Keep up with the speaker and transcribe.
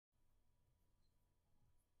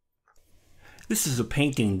This is a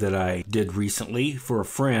painting that I did recently for a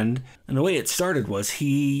friend, and the way it started was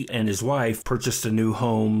he and his wife purchased a new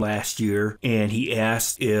home last year, and he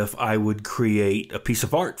asked if I would create a piece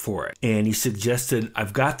of art for it. And he suggested,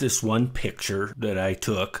 I've got this one picture that I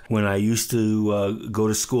took when I used to go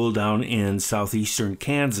to school down in southeastern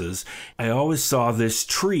Kansas. I always saw this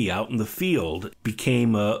tree out in the field. It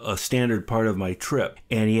became a standard part of my trip.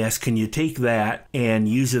 And he asked, can you take that and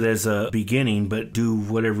use it as a beginning, but do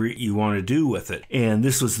whatever you want to do with it? And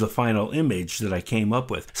this was the final image that I came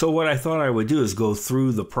up with. So what I thought I would do is go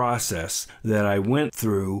through the process that I went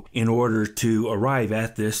through in order to arrive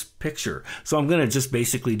at this picture. So I'm going to just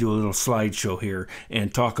basically do a little slideshow here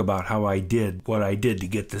and talk about how I did what I did to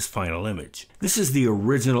get this final image. This is the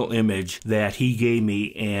original image that he gave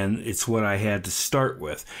me, and it's what I had to start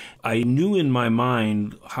with. I knew in my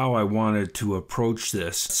mind how I wanted to approach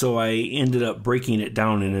this, so I ended up breaking it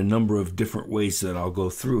down in a number of different ways that I'll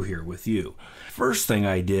go through here with you. First thing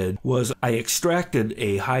I did was I extracted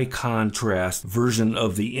a high contrast version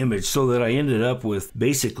of the image so that I ended up with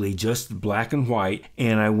basically just black and white,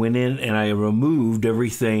 and I went in and I removed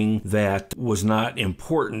everything that was not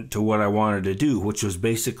important to what I wanted to do, which was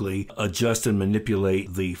basically adjust and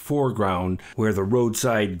manipulate the foreground where the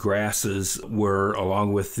roadside grasses were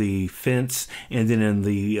along with the fence, and then in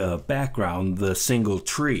the background the single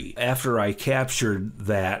tree. After I captured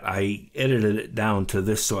that, I edited it down to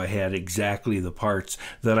this so I had exactly the parts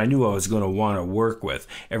that I knew I was going to want to work with.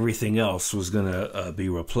 Everything else was going to be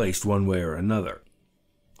replaced one way or another.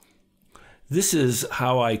 This is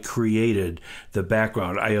how I created the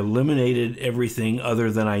background. I eliminated everything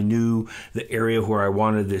other than I knew the area where I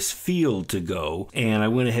wanted this field to go, and I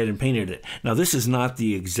went ahead and painted it. Now this is not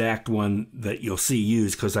the exact one that you'll see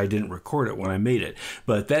used because I didn't record it when I made it,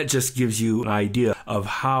 but that just gives you an idea of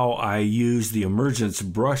how I used the Emergence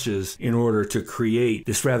brushes in order to create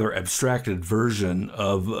this rather abstracted version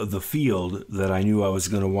of the field that I knew I was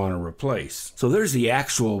going to want to replace. So there's the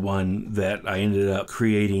actual one that I ended up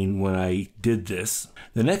creating when I did this.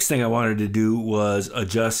 The next thing I wanted to do was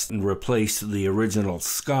adjust and replace the original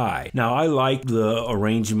sky. Now I liked the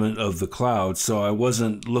arrangement of the clouds, so I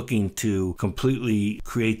wasn't looking to completely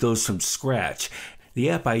create those from scratch. The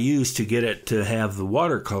app I used to get it to have the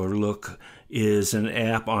watercolor look is an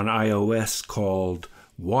app on iOS called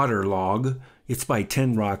Waterlog. It's by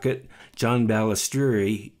 10 Rocket. John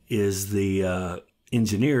Balistrieri is the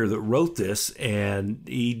engineer that wrote this, and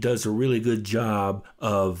he does a really good job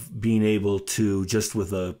of being able to, just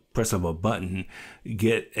with a press of a button,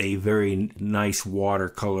 get a very nice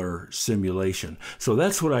watercolor simulation. So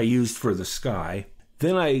that's what I used for the sky.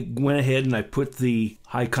 Then I went ahead and I put the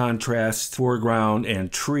high contrast foreground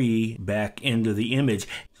and tree back into the image.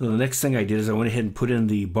 So the next thing I did is I went ahead and put in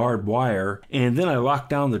the barbed wire, and then I locked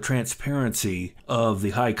down the transparency of the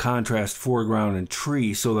high contrast foreground and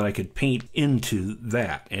tree so that I could paint into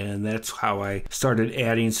that. And that's how I started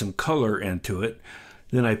adding some color into it.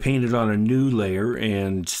 Then I painted on a new layer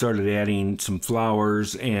and started adding some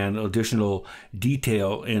flowers and additional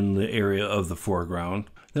detail in the area of the foreground.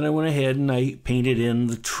 Then I went ahead and I painted in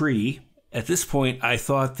the tree. At this point, I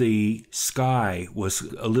thought the sky was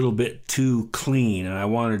a little bit too clean, and I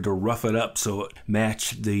wanted to rough it up so it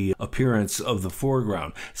matched the appearance of the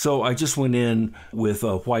foreground. So I just went in with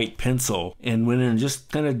a white pencil and went in and just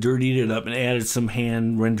kind of dirtied it up and added some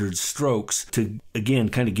hand-rendered strokes to, again,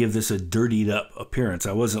 kind of give this a dirtied up appearance.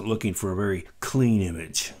 I wasn't looking for a very clean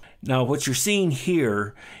image. Now, what you're seeing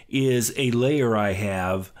here is a layer I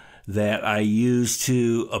have that I use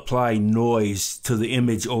to apply noise to the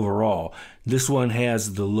image overall. This one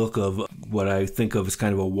has the look of what I think of as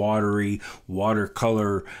kind of a watery,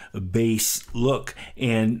 watercolor base look.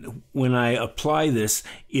 And when I apply this,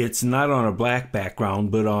 it's not on a black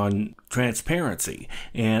background, but on transparency.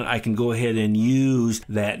 And I can go ahead and use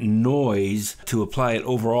that noise to apply it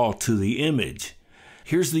overall to the image.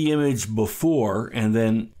 Here's the image before, and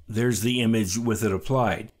then there's the image with it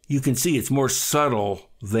applied. You can see it's more subtle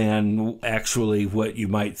than actually what you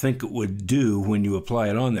might think it would do when you apply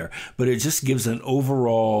it on there. But it just gives an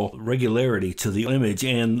overall regularity to the image,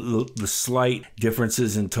 and the slight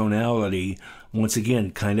differences in tonality, once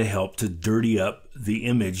again, kind of help to dirty up the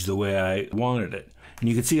image the way I wanted it. And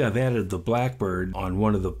you can see I've added the blackbird on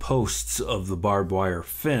one of the posts of the barbed wire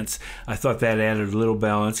fence. I thought that added a little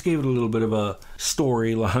balance, gave it a little bit of a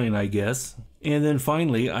storyline, I guess. And then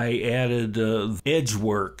finally, I added edge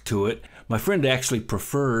work to it. My friend actually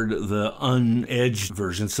preferred the unedged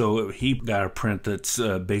version, so he got a print that's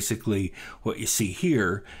basically what you see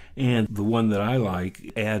here. And the one that I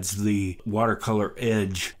like adds the watercolor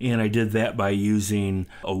edge, and I did that by using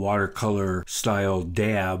a watercolor style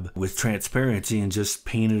dab with transparency and just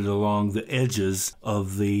painted along the edges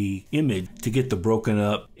of the image to get the broken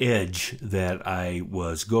up edge that I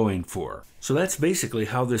was going for. So that's basically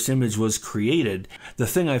how this image was created. The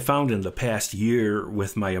thing I found in the past year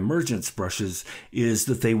with my Emergence brushes is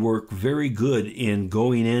that they work very good in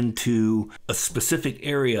going into a specific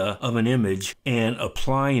area of an image and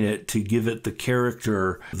applying it to give it the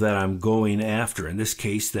character that I'm going after. In this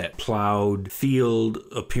case, that plowed field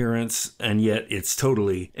appearance, and yet it's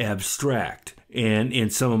totally abstract. And in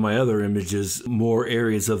some of my other images, more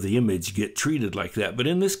areas of the image get treated like that. But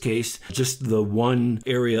in this case, just the one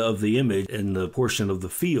area of the image and the portion of the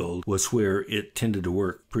field was where it tended to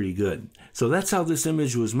work pretty good. So that's how this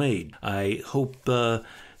image was made. I hope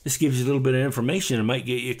this gives you a little bit of information and might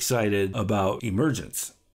get you excited about Emergence.